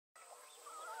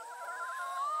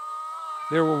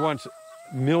There were once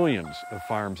millions of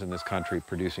farms in this country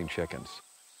producing chickens.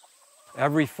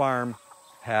 Every farm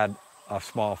had a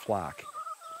small flock.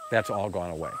 That's all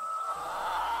gone away.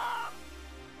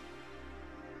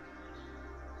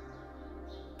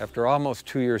 After almost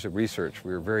 2 years of research,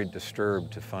 we were very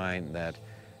disturbed to find that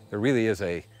there really is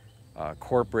a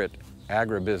corporate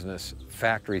agribusiness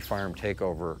factory farm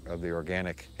takeover of the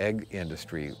organic egg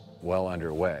industry well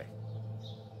underway.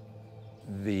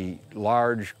 The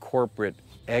large corporate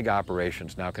egg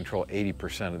operations now control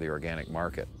 80% of the organic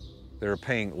market. They're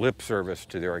paying lip service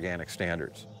to the organic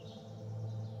standards.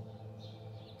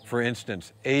 For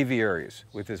instance, aviaries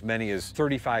with as many as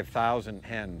 35,000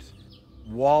 hens,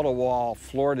 wall-to-wall,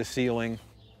 floor-to-ceiling.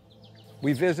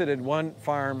 We visited one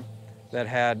farm that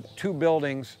had 2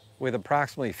 buildings with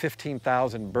approximately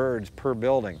 15,000 birds per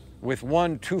building, with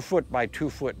one 2-foot by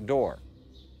 2-foot door.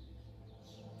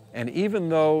 And even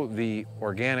though the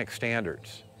organic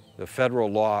standards, the federal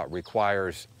law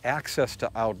requires access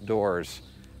to outdoors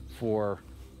for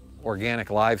organic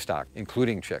livestock,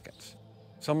 including chickens,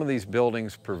 some of these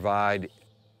buildings provide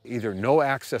either no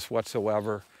access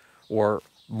whatsoever or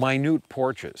minute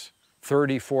porches,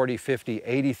 30, 40, 50,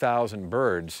 80,000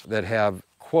 birds that have,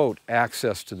 quote,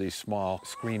 access to these small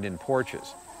screened-in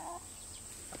porches.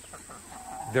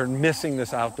 They're missing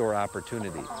this outdoor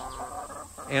opportunity.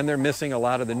 And they're missing a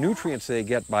lot of the nutrients they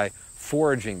get by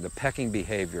foraging, the pecking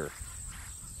behavior,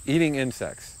 eating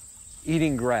insects,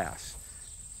 eating grass,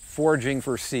 foraging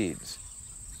for seeds.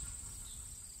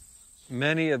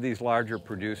 Many of these larger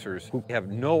producers who have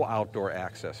no outdoor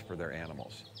access for their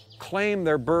animals claim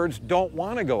their birds don't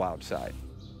want to go outside.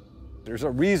 There's a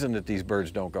reason that these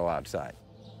birds don't go outside.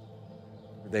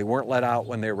 They weren't let out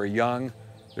when they were young.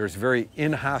 There's very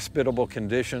inhospitable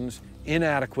conditions,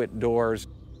 inadequate doors.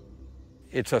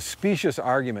 It's a specious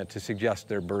argument to suggest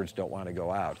their birds don't want to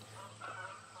go out.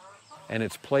 And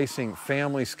it's placing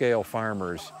family-scale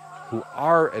farmers who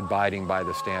are abiding by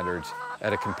the standards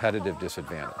at a competitive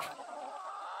disadvantage.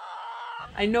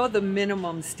 I know the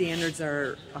minimum standards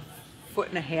are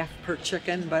 1.5 feet per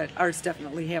chicken, but ours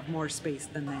definitely have more space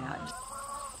than that.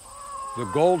 The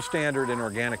gold standard in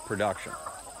organic production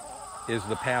is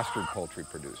the pastured poultry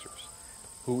producers,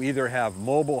 who either have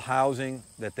mobile housing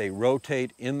that they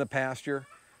rotate in the pasture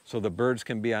so the birds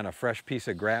can be on a fresh piece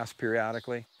of grass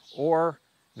periodically, or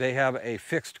they have a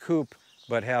fixed coop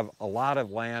but have a lot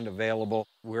of land available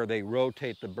where they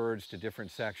rotate the birds to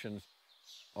different sections,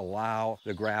 allow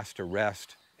the grass to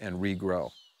rest and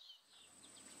regrow.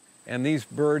 And these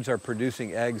birds are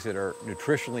producing eggs that are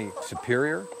nutritionally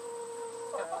superior.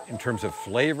 In terms of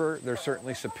flavor, they're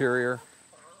certainly superior.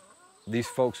 These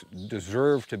folks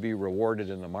deserve to be rewarded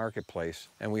in the marketplace,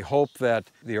 and we hope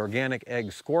that the organic egg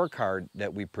scorecard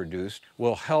that we produced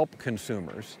will help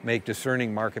consumers make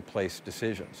discerning marketplace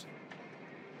decisions.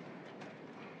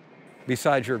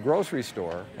 Besides your grocery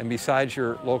store and besides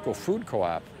your local food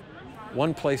co-op,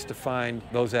 one place to find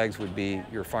those eggs would be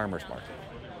your farmer's market.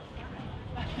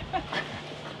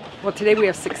 Well, today we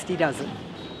have 60 dozen,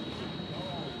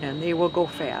 and they will go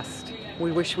fast.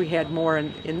 We wish we had more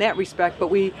in that respect, but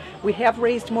we have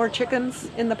raised more chickens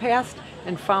in the past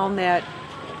and found that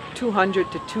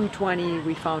 200 to 220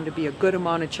 we found to be a good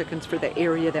amount of chickens for the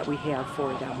area that we have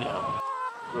for them. Yeah.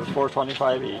 It was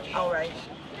 $4.25 each. All right.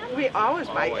 We always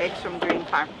buy eggs from Green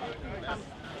Farm.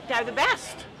 They're the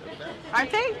best,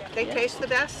 aren't they? They taste the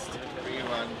best. We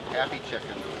run happy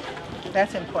chicken.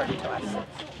 That's important to us.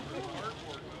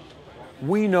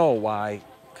 We know why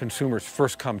consumers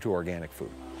first come to organic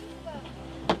food.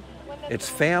 It's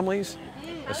families,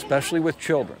 especially with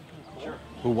children,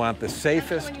 who want the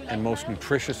safest and most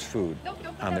nutritious food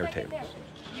on their tables.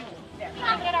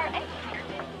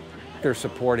 They're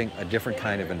supporting a different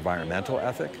kind of environmental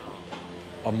ethic,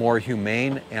 a more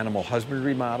humane animal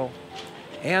husbandry model,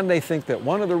 and they think that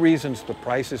one of the reasons the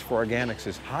prices for organics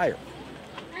is higher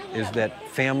is that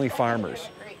family farmers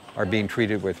are being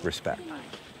treated with respect.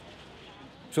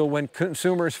 So when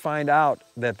consumers find out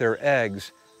that their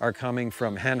eggs are coming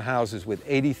from hen houses with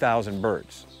 80,000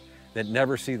 birds that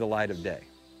never see the light of day,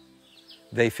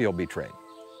 they feel betrayed.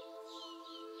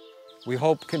 We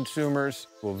hope consumers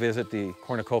will visit the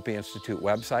Cornucopia Institute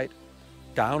website,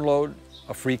 download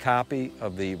a free copy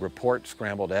of the report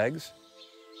Scrambled Eggs,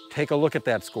 take a look at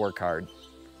that scorecard,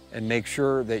 and make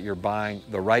sure that you're buying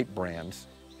the right brands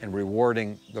and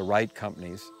rewarding the right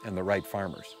companies and the right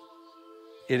farmers.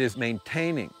 It is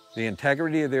maintaining the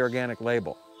integrity of the organic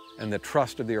label and the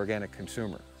trust of the organic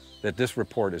consumer that this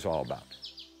report is all about.